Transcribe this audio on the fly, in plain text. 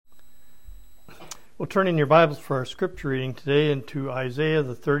We'll turn in your Bibles for our scripture reading today into Isaiah,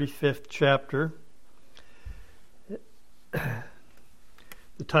 the 35th chapter. The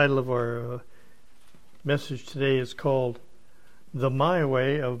title of our message today is called The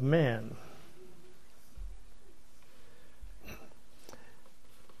Mighway of Man.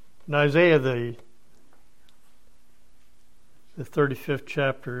 In Isaiah, the 35th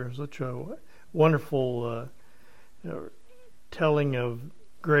chapter is such a wonderful telling of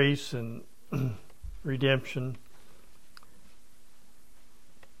grace and redemption.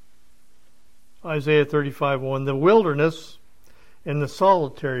 Isaiah 35:1, the wilderness and the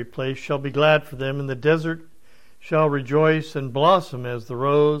solitary place shall be glad for them, and the desert shall rejoice and blossom as the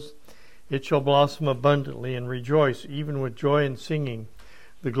rose. It shall blossom abundantly and rejoice, even with joy and singing.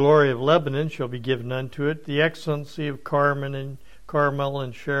 The glory of Lebanon shall be given unto it, the excellency of Carmel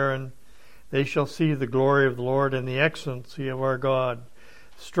and Sharon. They shall see the glory of the Lord and the excellency of our God.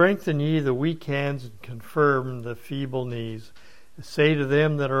 Strengthen ye the weak hands and confirm the feeble knees. Say to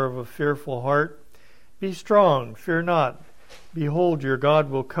them that are of a fearful heart, be strong, fear not. Behold, your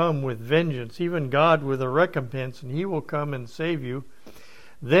God will come with vengeance, even God with a recompense, and he will come and save you.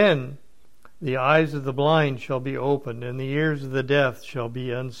 Then the eyes of the blind shall be opened, and the ears of the deaf shall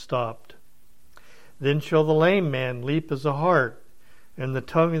be unstopped. Then shall the lame man leap as a hart, and the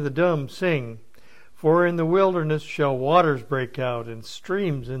tongue of the dumb sing. For in the wilderness shall waters break out, and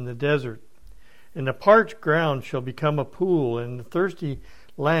streams in the desert. And the parched ground shall become a pool, and the thirsty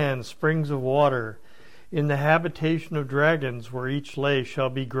land springs of water. In the habitation of dragons, where each lay,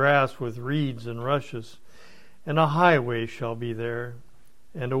 shall be grass with reeds and rushes. And a highway shall be there,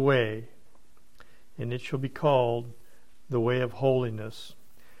 and a way. And it shall be called the way of holiness.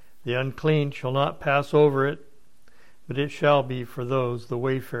 The unclean shall not pass over it, but it shall be for those, the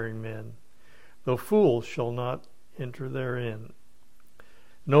wayfaring men. Though fools shall not enter therein.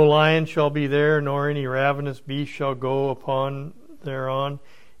 No lion shall be there, nor any ravenous beast shall go upon thereon.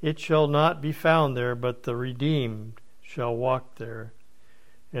 It shall not be found there, but the redeemed shall walk there.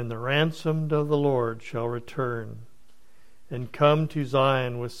 And the ransomed of the Lord shall return, and come to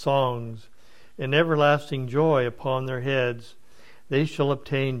Zion with songs and everlasting joy upon their heads. They shall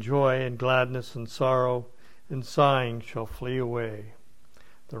obtain joy and gladness, and sorrow and sighing shall flee away.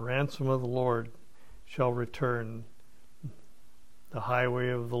 The ransom of the Lord shall return, the highway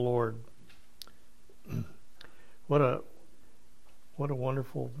of the Lord. What a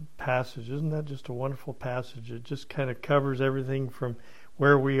wonderful passage. Isn't that just a wonderful passage? It just kind of covers everything from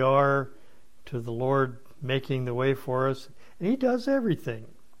where we are to the Lord making the way for us. And he does everything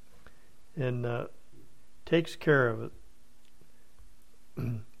and takes care of it.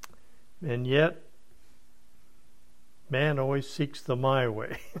 And yet, man always seeks the my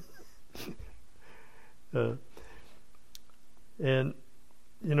way. And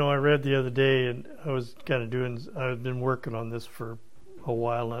I read the other day, and I've been working on this for a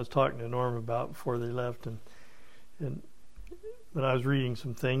while, and I was talking to Norm about it before they left, but I was reading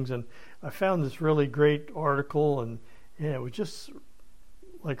some things, and I found this really great article, and it was just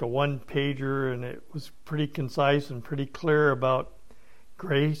like a one-pager, and it was pretty concise and pretty clear about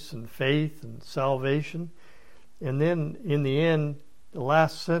grace and faith and salvation. And then in the end, the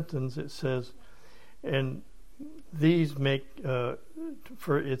last sentence, it says, and these make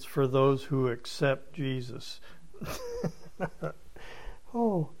it's for those who accept Jesus.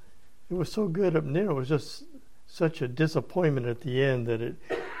 Oh, it was so good. And then it was just such a disappointment at the end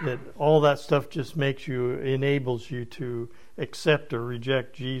that all that stuff just enables you to accept or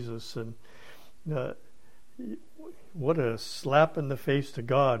reject Jesus. And what a slap in the face to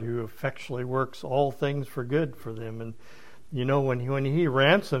God, who effectually works all things for good for them. And when he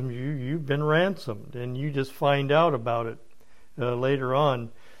ransomed you, you've been ransomed, and you just find out about it later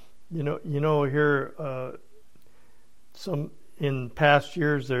on. Here some in past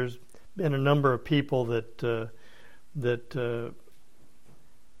years, there's been a number of people that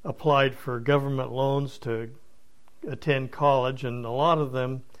applied for government loans to attend college, and a lot of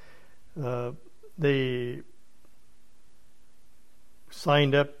them they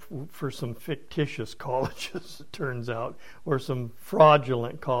signed up for some fictitious colleges, it turns out, or some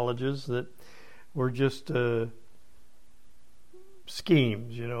fraudulent colleges that were just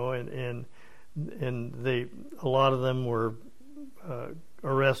schemes, and a lot of them were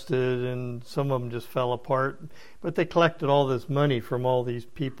arrested, and some of them just fell apart. But they collected all this money from all these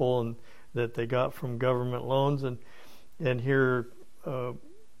people and that they got from government loans, and here a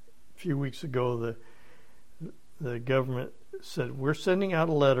few weeks ago the government said, we're sending out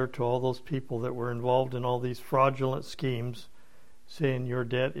a letter to all those people that were involved in all these fraudulent schemes saying your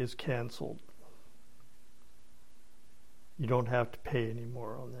debt is canceled. You don't have to pay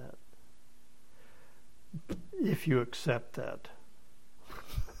anymore on that. if you accept that.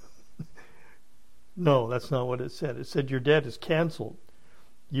 No, that's not what it said. It said your debt is canceled.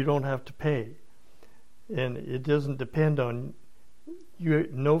 You don't have to pay. And it doesn't depend on you,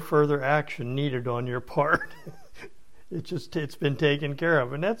 no further action needed on your part. It's been taken care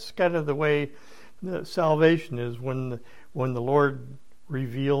of. And that's kind of the way salvation is, when the Lord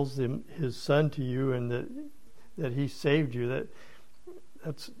reveals his Son to you and that he saved you.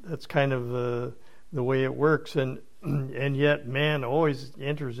 That's kind of the way it works. And yet man always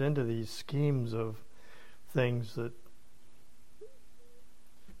enters into these schemes of things that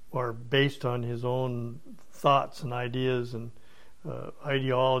are based on his own thoughts and ideas and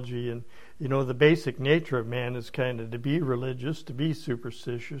ideology. And the basic nature of man is kind of to be religious, to be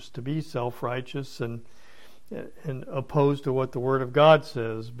superstitious, to be self-righteous, and opposed to what the Word of God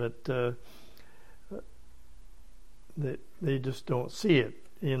says. But they just don't see it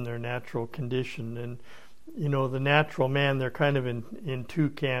in their natural condition. And the natural man, they're kind of in two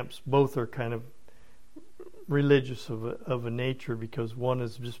camps. Both are kind of religious of a nature, because one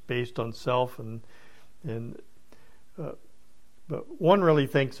is just based on self, but one really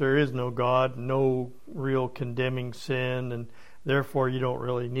thinks there is no God, no real condemning sin, and therefore you don't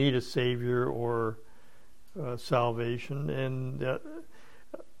really need a Savior or salvation. And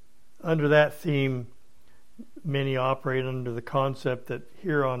under that theme, many operate under the concept that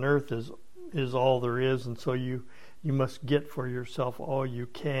here on earth is all there is, and so you must get for yourself all you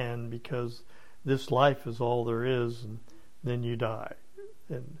can, because this life is all there is, and then you die.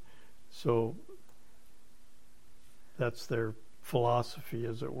 And so that's their philosophy,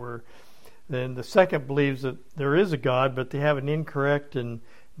 as it were. Then the second believes that there is a God, but they have an incorrect and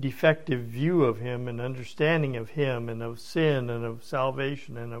defective view of him and understanding of him and of sin and of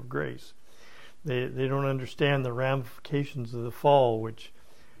salvation and of grace. They don't understand the ramifications of the fall, which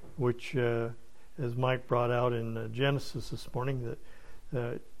as Mike brought out in Genesis this morning,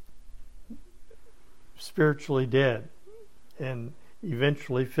 that spiritually dead and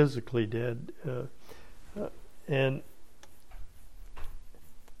eventually physically dead,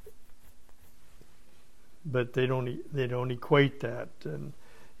 but they don't equate that.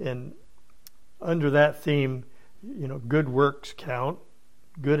 And under that theme, good works count,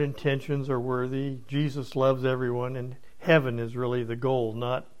 good intentions are worthy, Jesus loves everyone, and heaven is really the goal,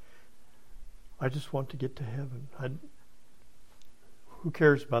 not I just want to get to heaven. Who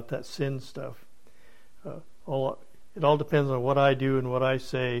cares about that sin stuff? It all depends on what I do and what I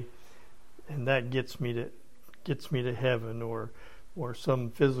say, and that gets me to heaven or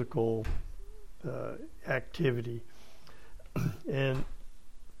some physical activity. And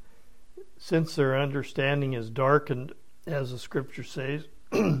since their understanding is darkened, as the Scripture says,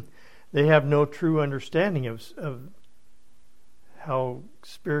 they have no true understanding of how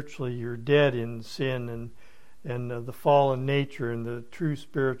spiritually you're dead in sin and the fallen nature and the true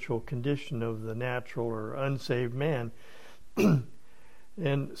spiritual condition of the natural or unsaved man.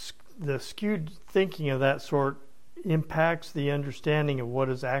 And the skewed thinking of that sort impacts the understanding of what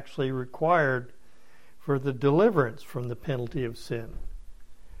is actually required for the deliverance from the penalty of sin.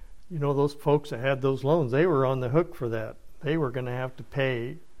 Those folks that had those loans, they were on the hook for that. They were going to have to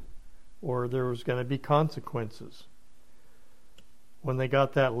pay, or there was going to be consequences. When they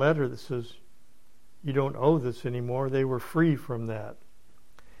got that letter that says, you don't owe this anymore, they were free from that.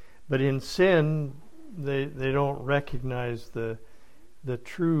 But in sin, they don't recognize the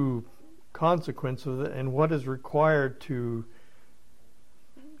true consequence of it and what is required to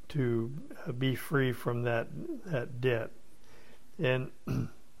be free from that debt. And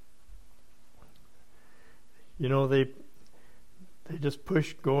they just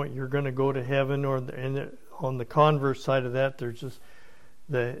push you're going to go to heaven, and on the converse side of that, there's just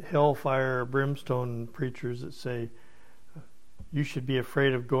the hellfire brimstone preachers that say you should be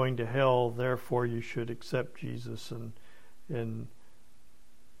afraid of going to hell, therefore you should accept Jesus, and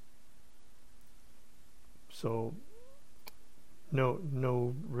so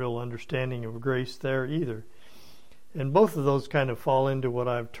no real understanding of grace there either. And both of those kind of fall into what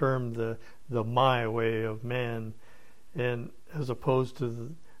I've termed the my way of man, and as opposed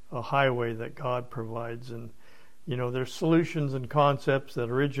to a highway that God provides. And there's solutions and concepts that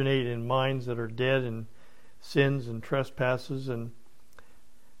originate in minds that are dead in sins and trespasses, and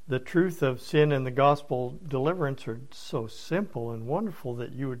the truth of sin and the gospel deliverance are so simple and wonderful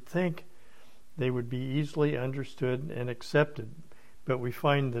that you would think they would be easily understood and accepted. But we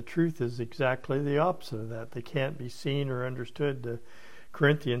find the truth is exactly the opposite of that. They can't be seen or understood.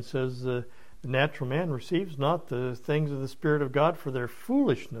 Corinthians says the natural man receives not the things of the Spirit of God, for their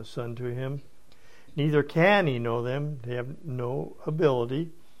foolishness unto him. Neither can he know them. They have no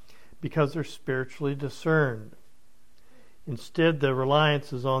ability. because they're spiritually discerned. Instead, the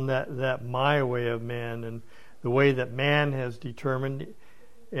reliance is on that my way of man and the way that man has determined,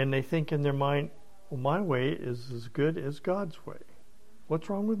 and they think in their mind, well, my way is as good as God's way. What's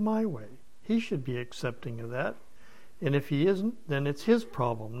wrong with my way? He should be accepting of that. And if he isn't, then it's his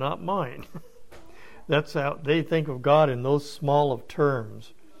problem, not mine. That's how they think of God, in those small of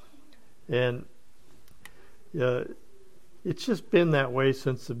terms. And it's just been that way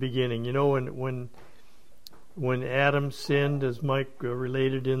since the beginning. You know, when Adam sinned, as Mike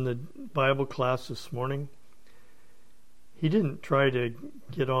related in the Bible class this morning, he didn't try to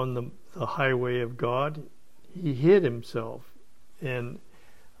get on the highway of God. He hid himself. And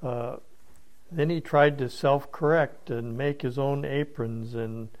then he tried to self-correct and make his own aprons,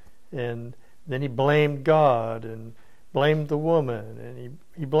 and then he blamed God and blamed the woman, and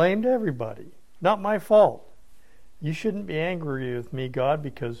he blamed everybody. Not my fault. You shouldn't be angry with me, God,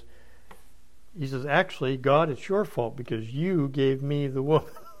 because he says, actually, God, it's your fault because you gave me the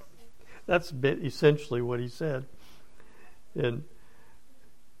woman. That's essentially what he said. And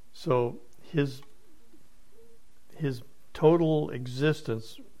so his total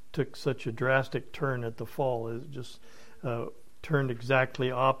existence took such a drastic turn at the fall. It just turned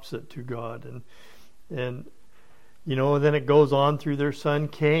exactly opposite to God. And you know, then it goes on through their son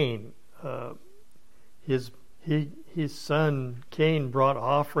Cain. His son Cain brought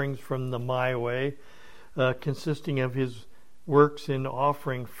offerings from the my way, consisting of his works in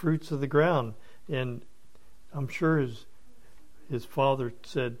offering fruits of the ground. And I'm sure his father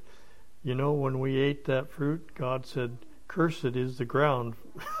said, you know, when we ate that fruit, God said, cursed is the ground,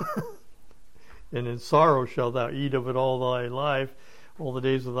 and in sorrow shalt thou eat of it all thy life, all the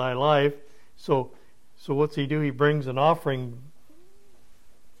days of thy life. So what's he do? He brings an offering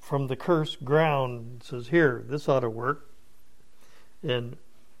from the cursed ground and says, here, this ought to work. And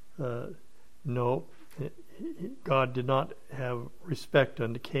no, God did not have respect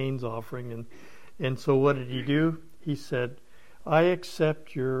unto Cain's offering. And so what did he do? He said, I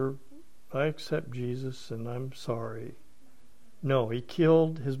accept Jesus, and I'm sorry. No, he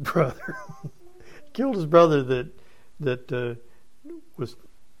killed his brother. He killed his brother that was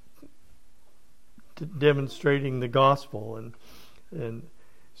demonstrating the gospel, and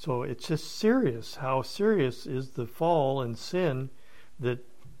so it's just serious. How serious is the fall and sin that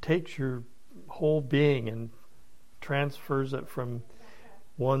takes your whole being and transfers it from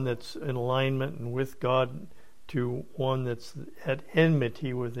one that's in alignment and with God to one that's at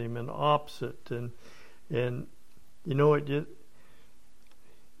enmity with Him and opposite, and you know,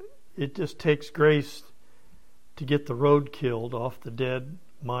 it just takes grace to get the road killed off the dead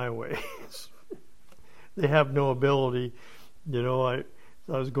my way. They have no ability. You know, I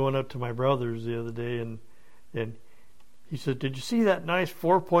was going up to my brother's the other day, and he said, did you see that nice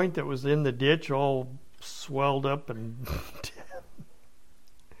 4-point that was in the ditch all swelled up and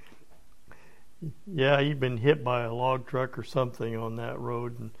yeah, he'd been hit by a log truck or something on that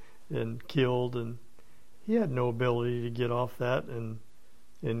road and killed, and he had no ability to get off that and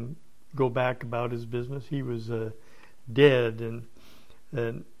go back about his business. He was dead,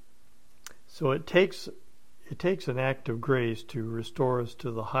 and so it takes an act of grace to restore us to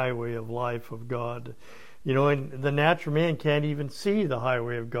the highway of life of God. You know, and the natural man can't even see the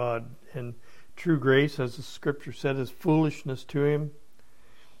highway of God, and true grace, as the scripture said, is foolishness to him.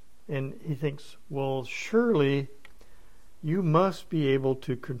 And he thinks, well, surely you must be able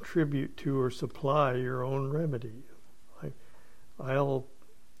to contribute to or supply your own remedy. I'll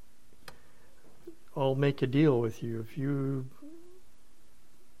make a deal with you. If you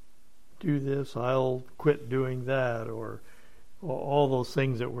do this, I'll quit doing that, or all those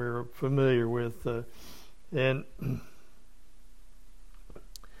things that we're familiar with. And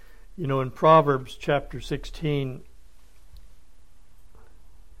you know, in Proverbs chapter 16,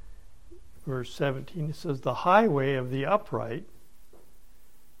 verse 17, it says, the highway of the upright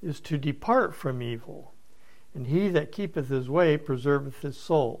is to depart from evil, and he that keepeth his way preserveth his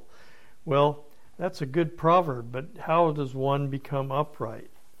soul. Well, that's a good proverb, but how does one become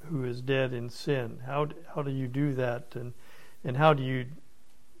upright who is dead in sin? How do you do that, and how do you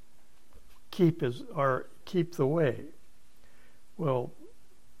keep the way? Well,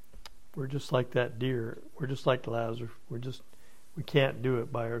 we're just like that deer. We're just like Lazarus. We can't do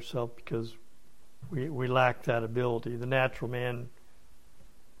it by ourselves because we lack that ability. The natural man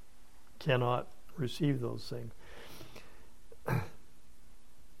cannot receive those things.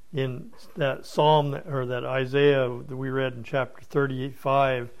 In that Psalm or that Isaiah that we read in chapter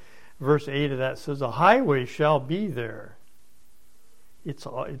 35, verse 8 of that says, a highway shall be there. It's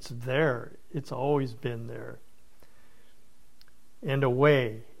there. It's always been there. and a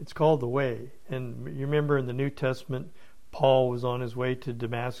way. It's called the way. And you remember in the New Testament, Paul was on his way to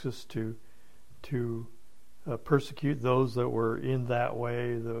Damascus to persecute those that were in that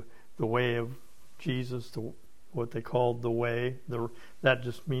way, the way of Jesus, what they called the way.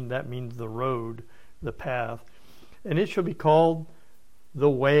 That means the road, the path, and it shall be called the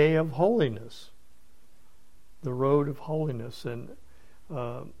way of holiness, the road of holiness, and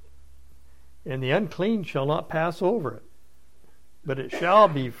the unclean shall not pass over it, but it shall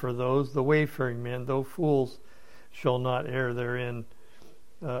be for those the wayfaring men, though fools shall not err therein.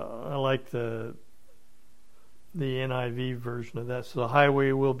 I like the NIV version of that. So the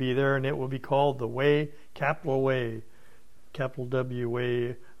highway will be there, and it will be called the way, capital way, capital W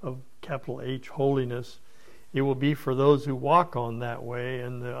way of capital H holiness. It will be for those who walk on that way,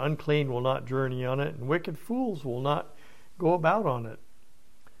 and the unclean will not journey on it, and wicked fools will not go about on it.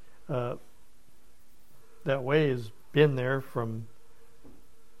 That way has been there from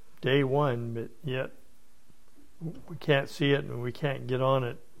day one, but yet we can't see it and we can't get on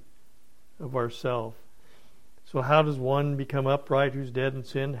it of ourselves. So how does one become upright who's dead in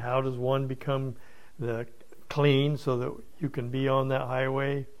sin? How does one become clean so that you can be on that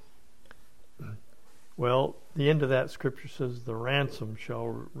highway? Well, the end of that scripture says the ransom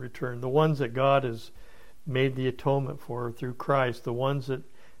shall return. The ones that God has made the atonement for through Christ, the ones that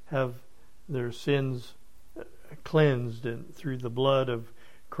have their sins cleansed and through the blood of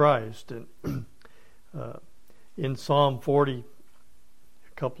Christ. And in Psalm 40,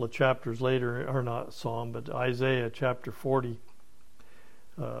 a couple of chapters later, or not Psalm, but Isaiah chapter 40,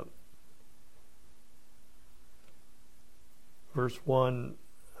 verse 1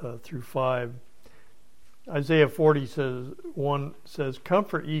 through 5. Isaiah 40 says,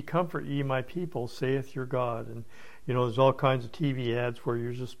 comfort ye, my people, saith your God. And there's all kinds of TV ads where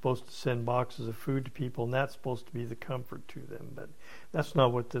you're just supposed to send boxes of food to people, and that's supposed to be the comfort to them. But that's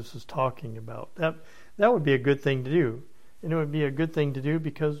not what this is talking about. That would be a good thing to do. And it would be a good thing to do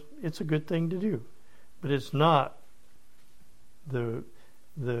because it's a good thing to do. But it's not the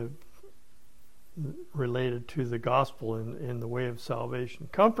related to the gospel in the way of salvation.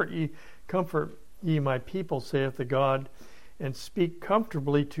 Comfort ye, my people, saith the God, and speak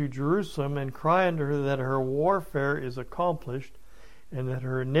comfortably to Jerusalem, and cry unto her that her warfare is accomplished, and that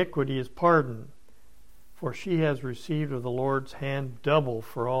her iniquity is pardoned. For she has received of the Lord's hand double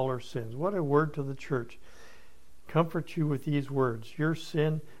for all her sins. What a word to the church. Comfort you with these words. Your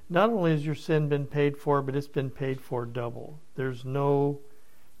sin, not only has your sin been paid for, but it's been paid for double. There's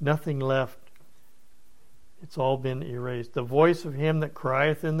nothing left. It's all been erased. The voice of him that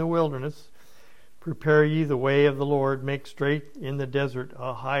crieth in the wilderness, prepare ye the way of the Lord, make straight in the desert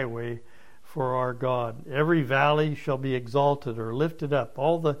a highway for our God. Every valley shall be exalted or lifted up.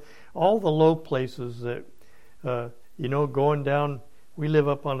 All the low places that going down. We live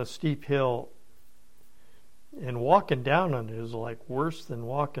up on a steep hill, and walking down on it is like worse than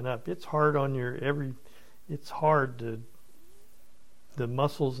walking up. It's hard on it's hard to the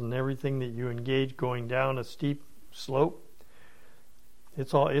muscles and everything that you engage going down a steep slope.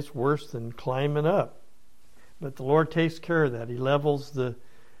 It's worse than climbing up. But the Lord takes care of that. He levels the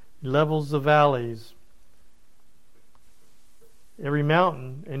valleys. Every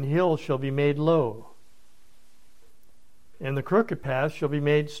mountain and hill shall be made low, and the crooked path shall be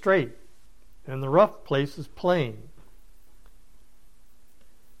made straight, and the rough places plain.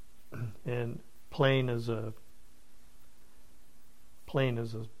 And plain is a plain,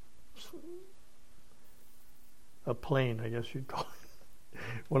 I guess you'd call it.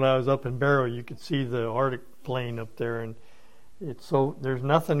 When I was up in Barrow, you could see the Arctic plain up there, and there's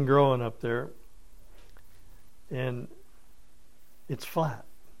nothing growing up there, and it's flat.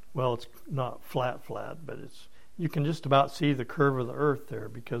 Well, it's not flat, but you can just about see the curve of the earth there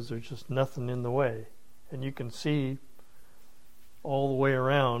because there's just nothing in the way, and you can see all the way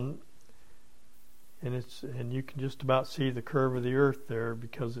around, and you can just about see the curve of the earth there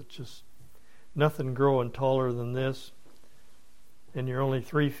because it's just nothing growing taller than this, and you're only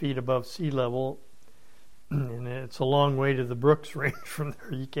 3 feet above sea level, and it's a long way to the Brooks Range from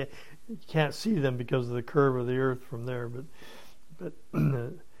there. You can't see them because of the curve of the earth from there,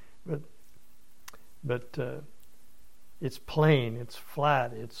 but it's plain, it's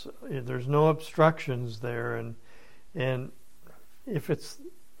flat, there's no obstructions there, and if it's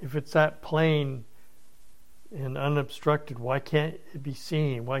that plain and unobstructed, why can't it be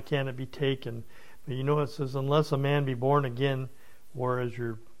seen? Why can't it be taken? But it says, unless a man be born again, or as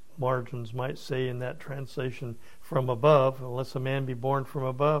your margins might say in that translation, from above, unless a man be born from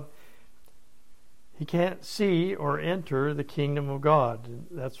above, he can't see or enter the kingdom of God.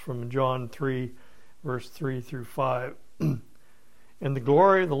 That's from John 3, verse 3 through 5. And the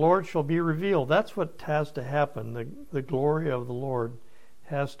glory of the Lord shall be revealed. That's what has to happen. The glory of the Lord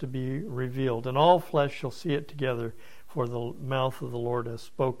has to be revealed. And all flesh shall see it together, for the mouth of the Lord has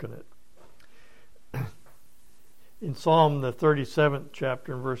spoken it. In Psalm the 37th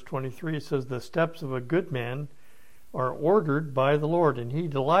chapter, in verse 23, it says, the steps of a good man are ordered by the Lord, and he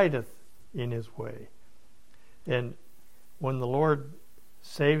delighteth in his way. And when the Lord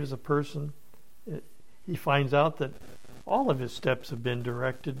saves a person, he finds out that all of his steps have been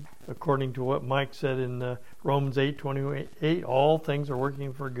directed according to what Mike said in Romans 8:28. All things are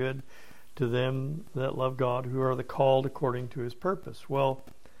working for good to them that love God, who are the called according to his purpose. Well,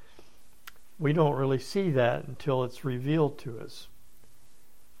 we don't really see that until it's revealed to us.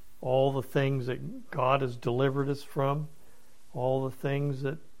 All the things that God has delivered us from, all the things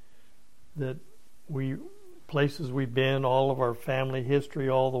that places we've been, all of our family history,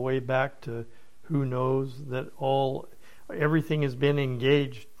 all the way back to who knows, that everything has been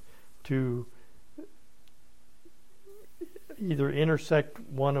engaged to either intersect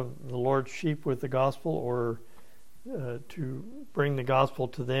one of the Lord's sheep with the gospel, or to bring the gospel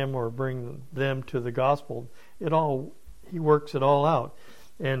to them, or bring them to the gospel. He works it all out.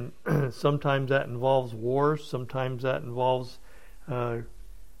 And sometimes that involves wars, sometimes that involves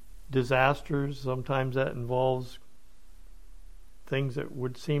disasters, sometimes that involves things that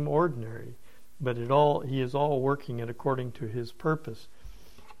would seem ordinary. But he is all working it according to his purpose.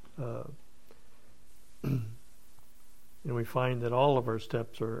 And we find that all of our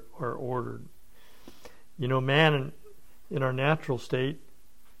steps are ordered. Man in our natural state,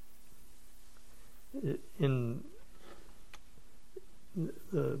 in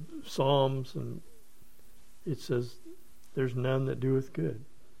the Psalms, and it says, there's none that doeth good.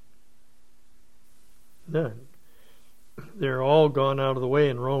 None. They're all gone out of the way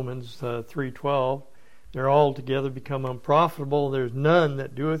in Romans 3:12. They're all together become unprofitable. There's none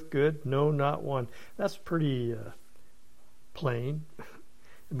that doeth good, no, not one. That's pretty plain.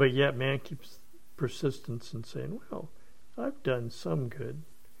 But yet man keeps persistence in saying, well, I've done some good.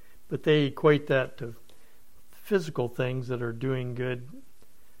 But they equate that to physical things that are doing good.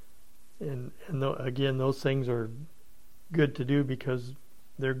 And again, those things are good to do because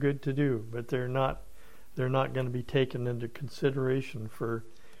they're good to do, but they're not going to be taken into consideration for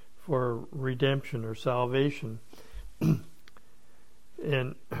redemption or salvation.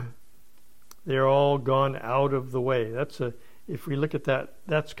 And they're all gone out of the way. If we look at that,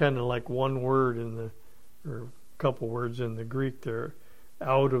 that's kind of like one word or a couple words in the Greek there.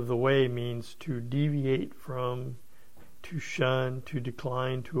 Out of the way means to deviate from, to shun, to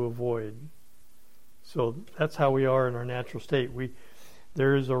decline, to avoid. So that's how we are in our natural state.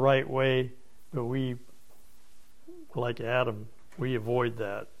 There is a right way, but we, like Adam, we avoid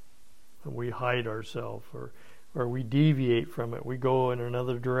that. We hide ourselves, or we deviate from it. We go in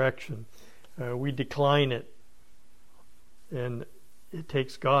another direction. We decline it. And it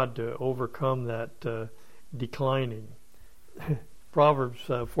takes God to overcome that declining. Proverbs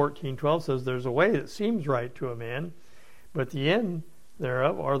 14:12 says, there's a way that seems right to a man, but the end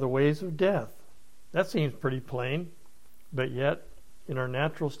thereof are the ways of death. That seems pretty plain, but yet in our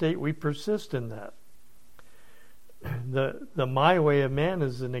natural state we persist in that. The my way of man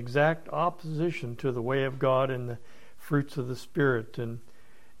is an exact opposition to the way of God and the fruits of the Spirit. And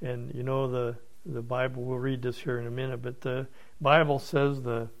the Bible, we'll read this here in a minute, but the Bible says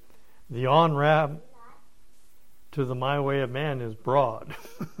the on-ramp to the my way of man is broad.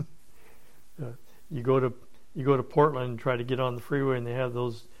 You go to Portland and try to get on the freeway, and they have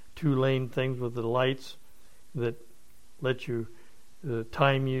those 2-lane things with the lights that let you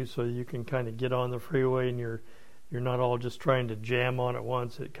time you so you can kind of get on the freeway, and you're not all just trying to jam on at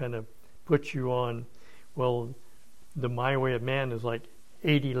once. It kind of puts you on. Well, the my way of man is like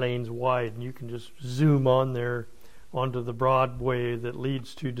 80 lanes wide, and you can just zoom on there onto the broad way that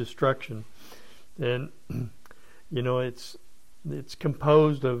leads to destruction. And it's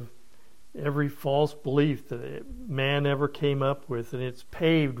composed of every false belief that man ever came up with, and it's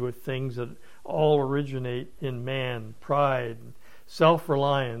paved with things that all originate in man: pride, and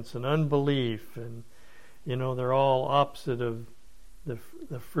self-reliance, and unbelief, and they're all opposite of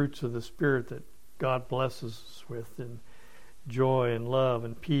the fruits of the Spirit that God blesses us with, and joy and love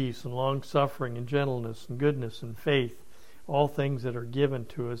and peace and long-suffering and gentleness and goodness and faith, all things that are given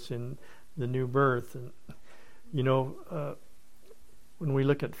to us in the new birth. And when we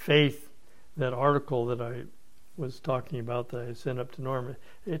look at faith, that article that I was talking about that I sent up to Norma,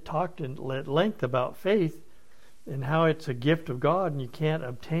 it talked at length about faith and how it's a gift of God and you can't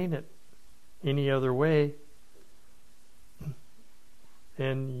obtain it any other way.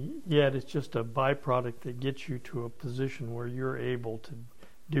 and yet it's just a byproduct that gets you to a position where you're able to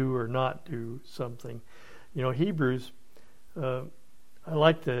do or not do something. Hebrews, I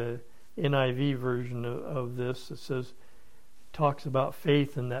like the NIV version of this. It talks about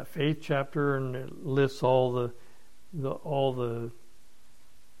faith in that faith chapter, and it lists all the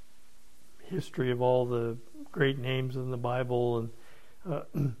history of all the great names in the Bible,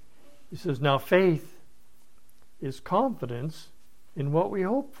 and he says, now faith is confidence in what we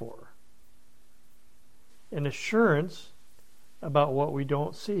hope for, and assurance about what we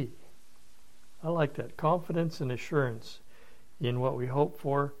don't see. I like that. Confidence and assurance in what we hope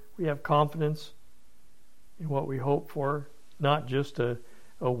for. We have confidence in what we hope for, not just a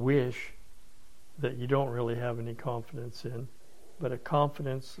wish that you don't really have any confidence in, but a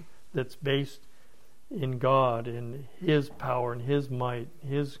confidence that's based in God, in His power, and His might,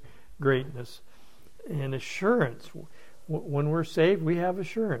 His greatness, and assurance. When we're saved, we have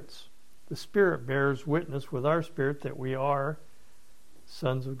assurance. The Spirit bears witness with our spirit that we are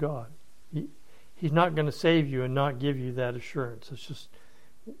sons of God. He's not going to save you and not give you that assurance. It's just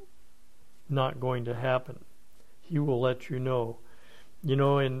not going to happen. He will let you know.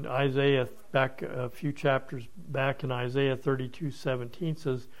 In Isaiah, back a few chapters back in Isaiah 32:17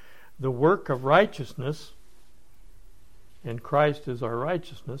 says, the work of righteousness, and Christ is our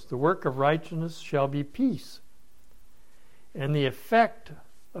righteousness, the work of righteousness shall be peace. And the effect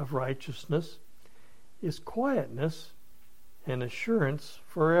of righteousness is quietness and assurance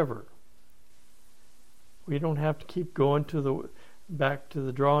forever. We don't have to keep going back to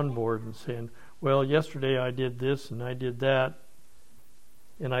the drawing board and saying, well, yesterday I did this and I did that,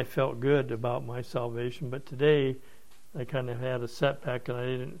 and I felt good about my salvation, but today I kind of had a setback,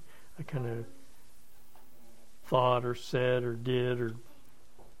 and I kind of thought or said or did or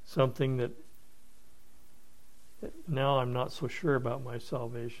something that now I'm not so sure about my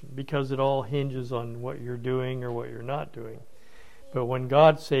salvation, because it all hinges on what you're doing or what you're not doing. But when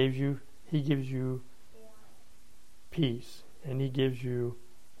God saves you, He gives you peace, and He gives you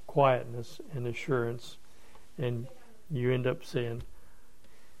quietness and assurance, and you end up saying,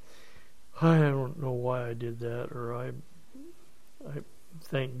 I don't know why I did that, or I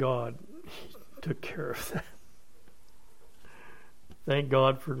thank God He took care of that. Thank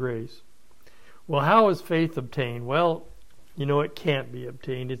God for grace. Well, how is faith obtained? Well, it can't be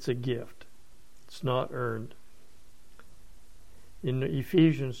obtained. It's a gift. It's not earned. In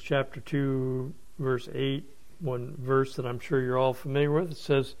Ephesians chapter 2, verse 8, one verse that I'm sure you're all familiar with, it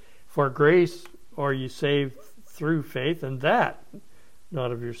says, for grace are you saved through faith, and that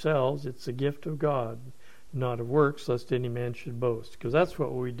not of yourselves, it's a gift of God, not of works, lest any man should boast. Because that's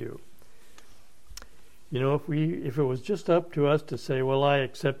what we do. If it was just up to us to say, well, I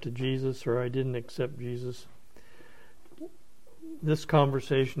accepted Jesus or I didn't accept Jesus, this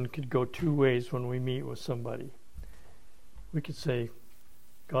conversation could go two ways when we meet with somebody. We could say,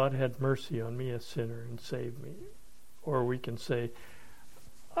 God had mercy on me, a sinner, and saved me. Or we can say,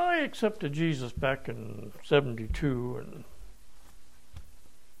 I accepted Jesus back in 72, and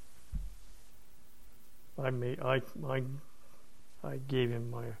I gave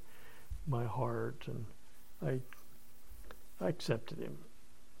Him my heart, and I accepted Him.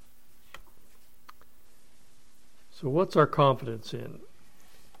 So what's our confidence in?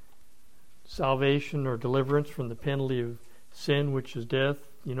 Salvation or deliverance from the penalty of sin, which is death.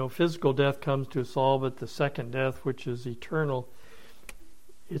 Physical death comes to us all, but the second death, which is eternal,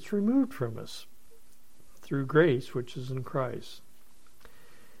 it's removed from us through grace, which is in Christ.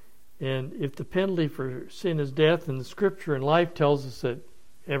 And if the penalty for sin is death, and the Scripture and life tells us that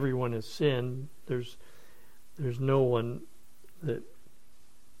everyone has sinned, there's no one that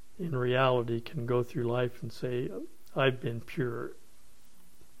in reality can go through life and say, I've been pure.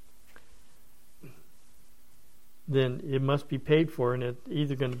 Then it must be paid for, and it's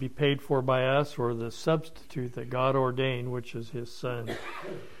either going to be paid for by us or the substitute that God ordained, which is His Son.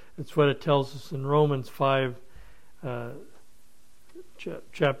 That's what it tells us in Romans 5,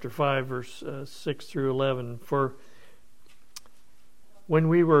 chapter 5, verse 6 through 11. For when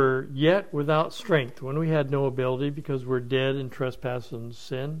we were yet without strength, when we had no ability because we're dead in trespass and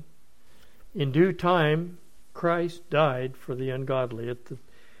sin, in due time Christ died for the ungodly. At the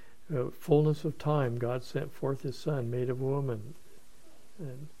fullness of time, God sent forth His Son, made of a woman.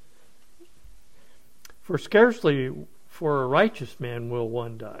 And for scarcely for a righteous man will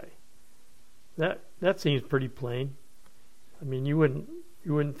one die. That seems pretty plain. I mean, you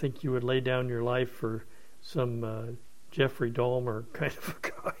wouldn't think you would lay down your life for some Jeffrey Dahmer kind of a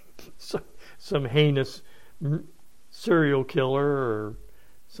guy, some heinous serial killer or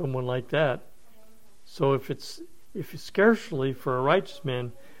someone like that. So if if scarcely for a righteous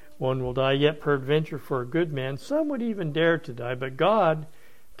man one will die, yet peradventure for a good man some would even dare to die. But God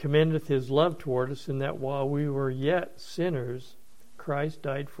commendeth his love toward us, in that while we were yet sinners, Christ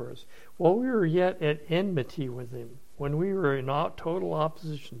died for us. While we were yet at enmity with him, when we were in total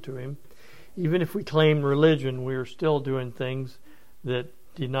opposition to him, even if we claimed religion, we were still doing things that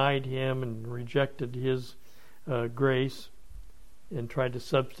denied him and rejected his grace and tried to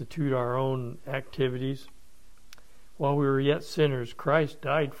substitute our own activities. While we were yet sinners, Christ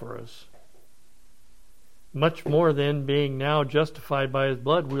died for us. Much more then, being now justified by his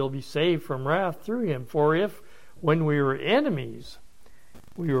blood, we'll be saved from wrath through him. For if, when we were enemies,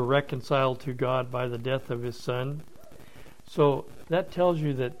 we were reconciled to God by the death of his Son. So that tells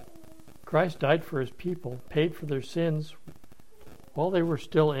you that Christ died for his people, paid for their sins while they were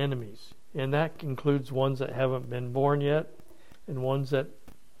still enemies. And that includes ones that haven't been born yet and ones that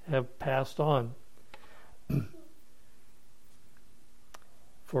have passed on.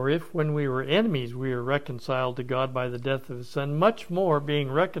 For if when we were enemies we were reconciled to God by the death of his Son, much more,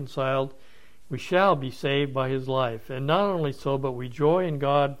 being reconciled, we shall be saved by his life. And not only so, but we joy in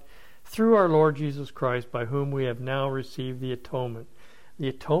God through our Lord Jesus Christ, by whom we have now received the atonement. The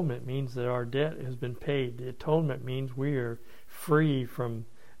atonement means that our debt has been paid. The atonement means we are free from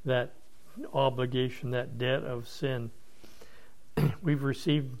that obligation, that debt of sin. We've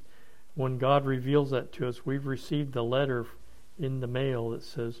received, when God reveals that to us, we've received the letter in the mail that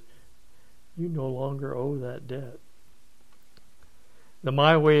says, you no longer owe that debt. The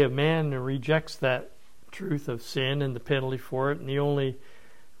my way of man rejects that truth of sin and the penalty for it, and the only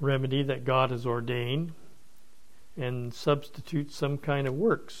remedy that God has ordained, and substitutes some kind of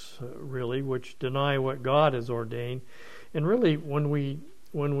works, really, which deny what God has ordained. And really, when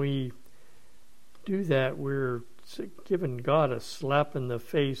we do that, we're giving God a slap in the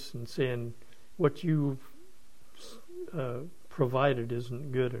face and saying, what you've provided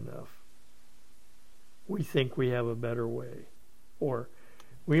isn't good enough. We think we have a better way. Or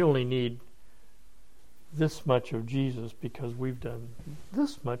we only need this much of Jesus because we've done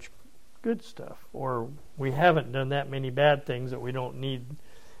this much good stuff. Or we haven't done that many bad things that we don't need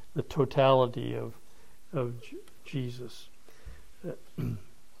the totality of Jesus. And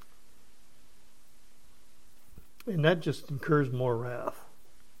that just incurs more wrath.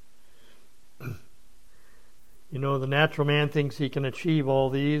 You know, the natural man thinks he can achieve all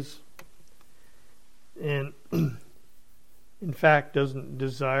these, and in fact doesn't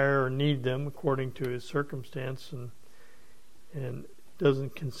desire or need them according to his circumstance, and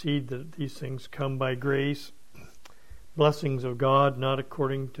doesn't concede that these things come by grace. Blessings of God, not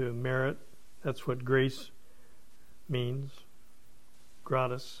according to merit. That's what grace means.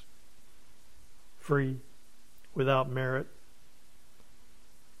 Gratis. Free. Without merit.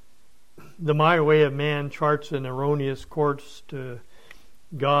 The my way of man charts an erroneous course to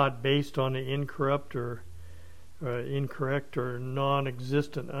God based on an incorrect or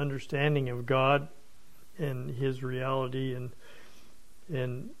non-existent understanding of God and his reality,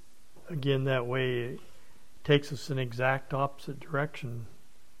 and again that way takes us in exact opposite direction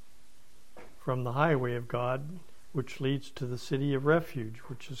from the highway of God, which leads to the city of refuge,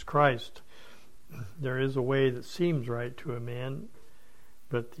 which is Christ. There is a way that seems right to a man,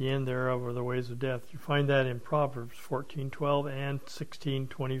 but the end thereof are the ways of death. You find that in Proverbs 14:12 and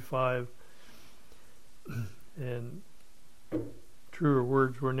 16:25. And truer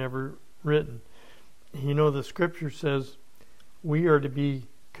words were never written. You know, the scripture says we are to be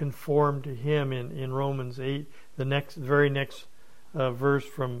conformed to him in Romans 8. The very next verse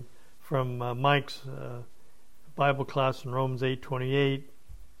from Mike's Bible class in Romans 8:28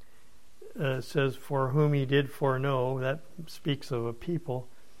 says, for whom he did foreknow, that speaks of a people,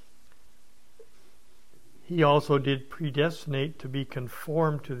 he also did predestinate to be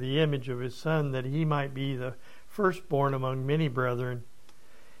conformed to the image of his Son, that he might be the firstborn among many brethren.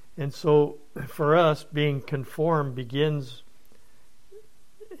 And so for us, being conformed begins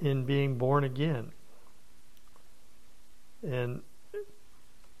in being born again. And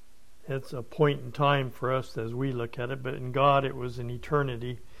it's a point in time for us as we look at it, but in God it was an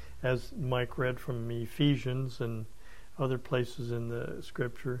eternity, as Mike read from Ephesians and other places in the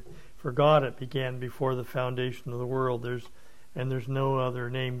scripture. For God it began before the foundation of the world. There's no other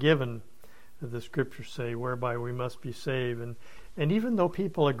name given, the scriptures say, whereby we must be saved. And even though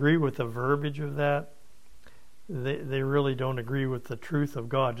people agree with the verbiage of that, they really don't agree with the truth of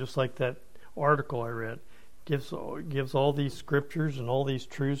God. Just like that article I read gives all these scriptures and all these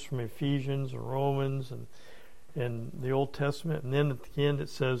truths from Ephesians and Romans and the Old Testament, and then at the end it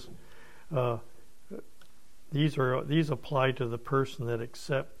says these apply to the person that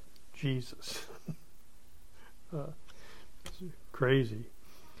accepts Jesus. It's crazy.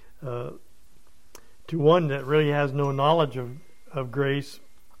 To one that really has no knowledge of grace,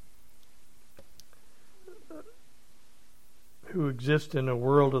 who exist in a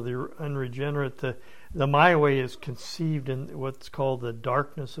world of the unregenerate, the mighway is conceived in what's called the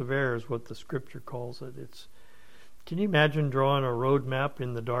darkness of error, is what the scripture calls it. Can you imagine drawing a road map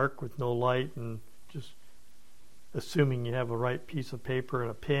in the dark with no light and just assuming you have a right piece of paper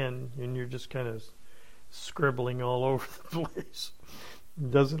and a pen and you're just kind of scribbling all over the place?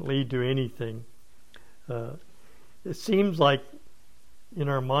 It doesn't lead to anything. It seems like in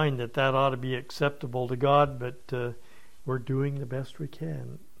our mind that ought to be acceptable to God, but we're doing the best we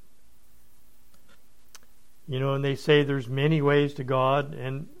can. And they say there's many ways to God,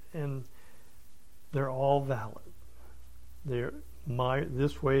 and they're all valid.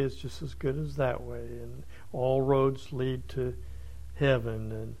 This way is just as good as that way, and all roads lead to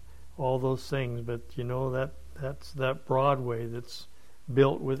heaven, and all those things. But that's that Broadway that's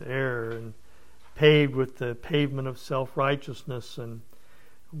built with error and paved with the pavement of self-righteousness and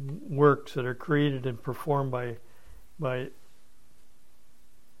works that are created and performed by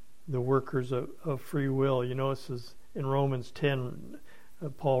the workers of free will. It says in Romans 10,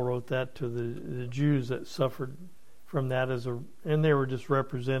 Paul wrote that to the Jews that suffered from that and they were just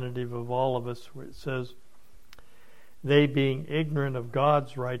representative of all of us, where it says, they being ignorant of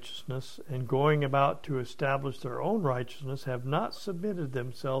God's righteousness and going about to establish their own righteousness have not submitted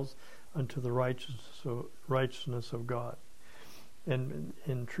themselves unto the righteousness of God. And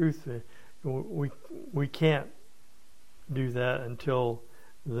in truth, we can't do that until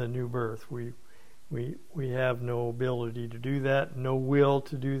the new birth. We have no ability to do that, no will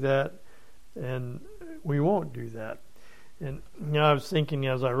to do that, and we won't do that. And I was thinking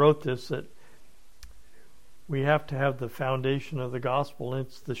as I wrote this that we have to have the foundation of the gospel, and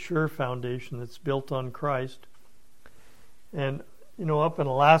it's the sure foundation that's built on Christ. And up in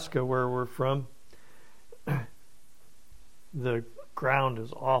Alaska where we're from, the ground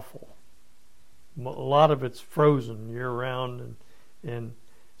is awful. A lot of it's frozen year round, and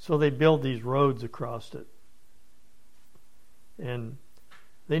so they build these roads across it, and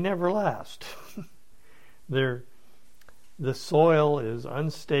they never last. The soil is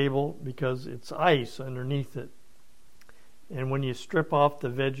unstable because it's ice underneath it, and when you strip off the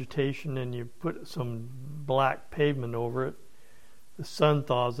vegetation and you put some black pavement over it, the sun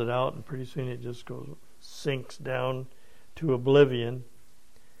thaws it out, and pretty soon it just sinks down to oblivion.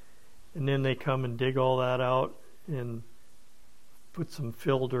 And then they come and dig all that out and put some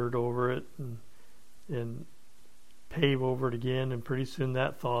fill dirt over it and pave over it again, and pretty soon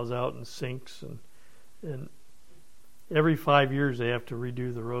that thaws out and sinks. And every 5 years they have to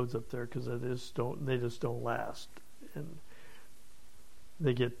redo the roads up there because they just don't last. And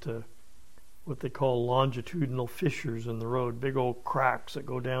they get what they call longitudinal fissures in the road, big old cracks that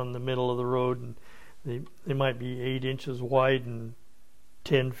go down the middle of the road, and they might be 8 inches wide and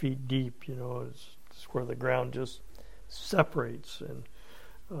 10 feet deep. It's where the ground just separates. And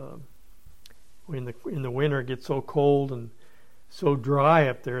in the winter it gets so cold and so dry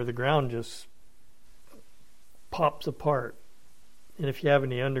up there, the ground just pops apart. And if you have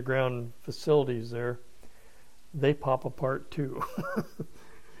any underground facilities there, they pop apart too.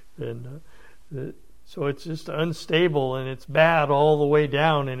 And so it's just unstable, and it's bad all the way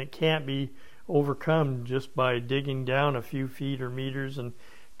down, and it can't be overcome just by digging down a few feet or meters and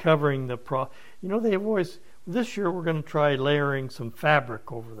covering the they've always, this year we're going to try layering some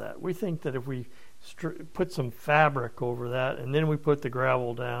fabric over that. We think that if we put some fabric over that, and then we put the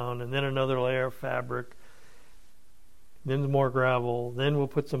gravel down, and then another layer of fabric, then more gravel, then we'll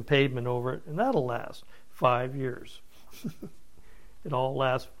put some pavement over it, and that'll last 5 years. It all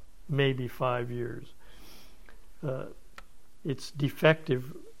lasts maybe 5 years. It's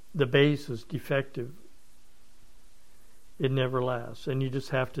defective. The base is defective. It never lasts, and you just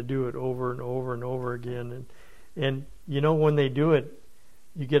have to do it over and over and over again. And when they do it,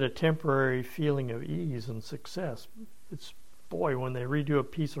 you get a temporary feeling of ease and success. When they redo a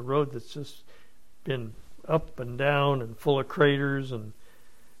piece of road that's just been up and down and full of craters and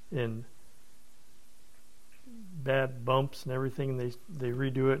bad bumps and everything, they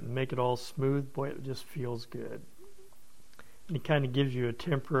redo it and make it all smooth. Boy, it just feels good. And it kind of gives you a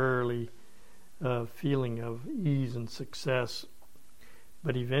temporarily feeling of ease and success,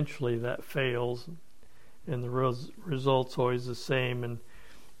 but eventually that fails, and the result's always the same.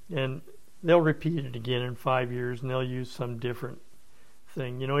 And they'll repeat it again in 5 years, and they'll use some different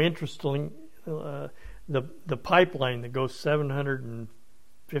thing. Interesting, the pipeline that goes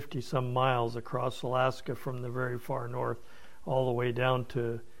 750 some miles across Alaska from the very far north all the way down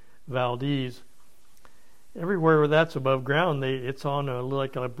to Valdez, everywhere where that's above ground, it's on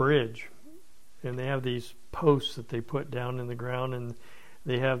like a bridge, and they have these posts that they put down in the ground, and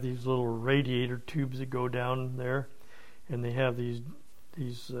they have these little radiator tubes that go down there, and they have these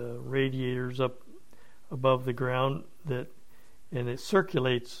radiators up above the ground and it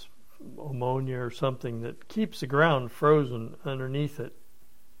circulates ammonia or something that keeps the ground frozen underneath it,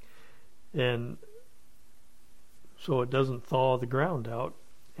 and so it doesn't thaw the ground out.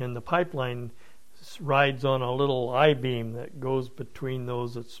 And the pipeline rides on a little I-beam that goes between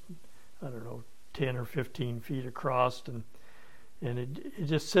those. That's, I don't know, 10 or 15 feet across, and it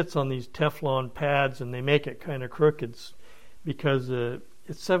just sits on these Teflon pads, and they make it kind of crooked because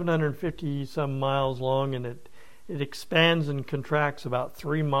it's 750 some miles long, and it expands and contracts about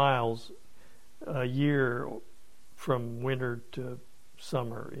 3 miles a year from winter to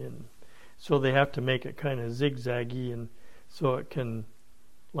summer. So they have to make it kind of zigzaggy, and so it can,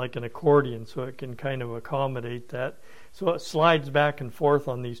 like an accordion, so it can kind of accommodate that. So it slides back and forth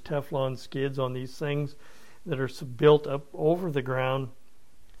on these Teflon skids, on these things that are built up over the ground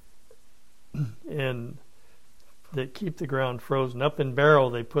and that keep the ground frozen. Up in Barrow,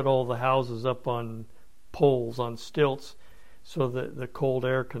 they put all the houses up on poles, on stilts, so that the cold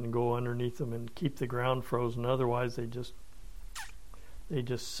air can go underneath them and keep the ground frozen. Otherwise, they just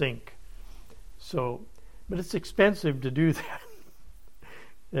sink. So, but it's expensive to do that.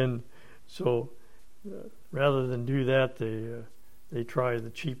 And so, rather than do that, they try the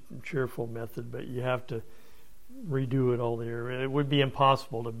cheap and cheerful method. But you have to redo it all there. It would be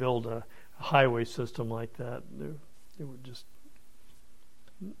impossible to build a highway system like that. It would just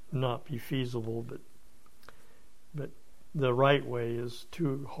not be feasible. But the right way is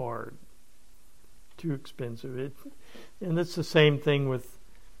too hard, too expensive. And it's the same thing with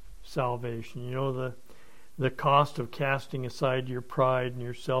salvation. You know, the cost of casting aside your pride and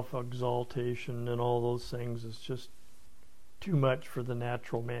your self-exaltation and all those things is just too much for the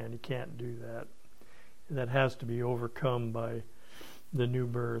natural man. He can't do that. That has to be overcome by the new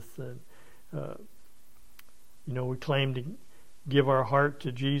birth. You know, we claim to give our heart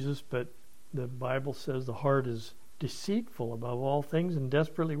to Jesus, but the Bible says the heart is deceitful above all things and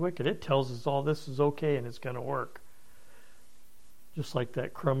desperately wicked. It tells us all this is okay and it's going to work. Just like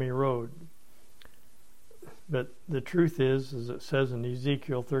that crummy road. But the truth is, as it says in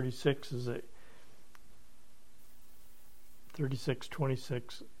Ezekiel 36, is that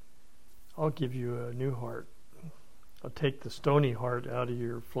 36:26, I'll give you a new heart. I'll take the stony heart out of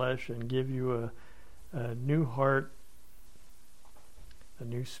your flesh and give you a new heart, a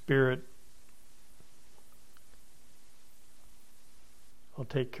new spirit. I'll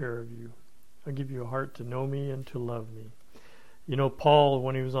take care of you. I'll give you a heart to know me and to love me. You know, Paul,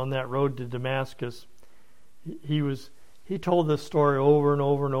 when he was on that road to Damascus, he told this story over and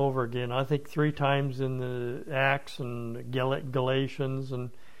over and over again. I think 3 times in the Acts and Galatians,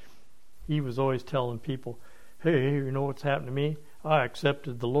 and he was always telling people, hey, you know what's happened to me? I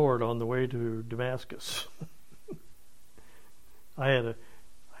accepted the Lord on the way to Damascus. I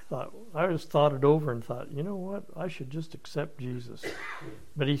just thought it over and thought, you know what? I should just accept Jesus.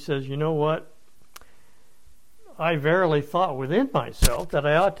 But he says, you know what? I verily thought within myself that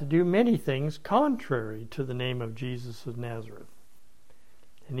I ought to do many things contrary to the name of Jesus of Nazareth.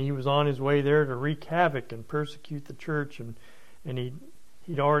 And he was on his way there to wreak havoc and persecute the church, and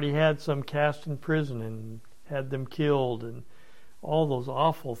he'd already had some cast in prison and had them killed and all those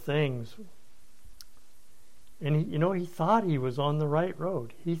awful things. And he thought he was on the right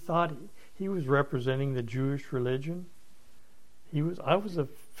road. He thought he was representing the Jewish religion. I was a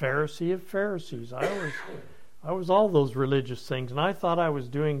Pharisee of Pharisees. I was all those religious things, and I thought I was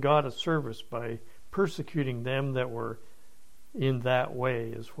doing God a service by persecuting them that were in that way,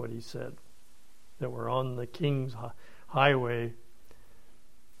 is what he said, that were on the king's highway.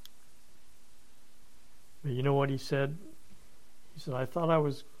 But you know what he said? He said, I thought I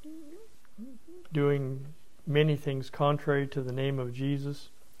was doing many things contrary to the name of Jesus.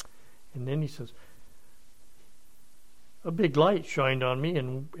 And then he says, a big light shined on me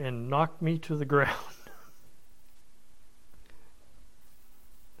and knocked me to the ground.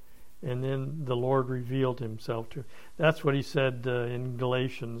 And then the Lord revealed himself to him. That's what he said in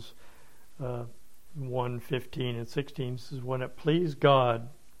Galatians 1:15 and 16. He says, when it pleased God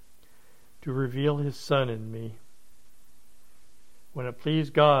to reveal his Son in me, when it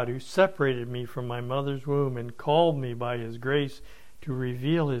pleased God who separated me from my mother's womb and called me by his grace to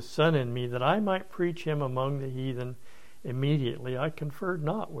reveal his Son in me, that I might preach him among the heathen, immediately I conferred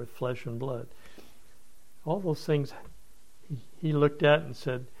not with flesh and blood. All those things he looked at and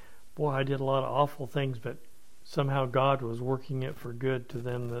said, boy, I did a lot of awful things, but somehow God was working it for good to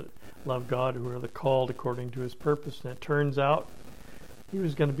them that love God, who are the called according to his purpose. And it turns out he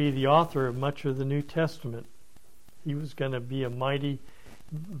was going to be the author of much of the New Testament. He was going to be a mighty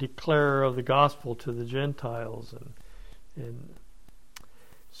declarer of the gospel to the Gentiles. And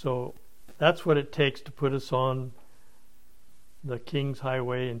so that's what it takes to put us on the King's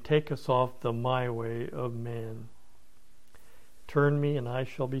highway and take us off the my way of man. Turn me and I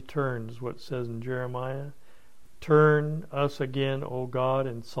shall be turned, is what it says in Jeremiah. Turn us again, O God,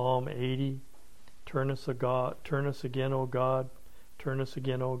 in Psalm 80. Turn us again, O God. Turn us again, O God.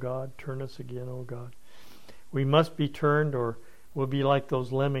 Turn us again, O God. We must be turned, or we'll be like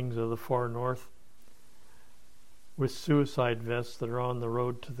those lemmings of the far north with suicide vests that are on the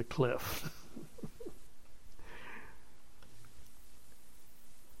road to the cliff.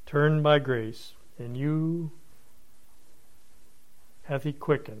 Turn by grace, and you hath he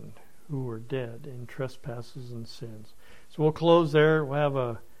quickened, who were dead in trespasses and sins. So we'll close there. We'll have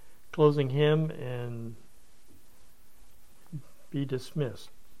a closing hymn and be dismissed.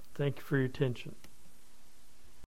 Thank you for your attention.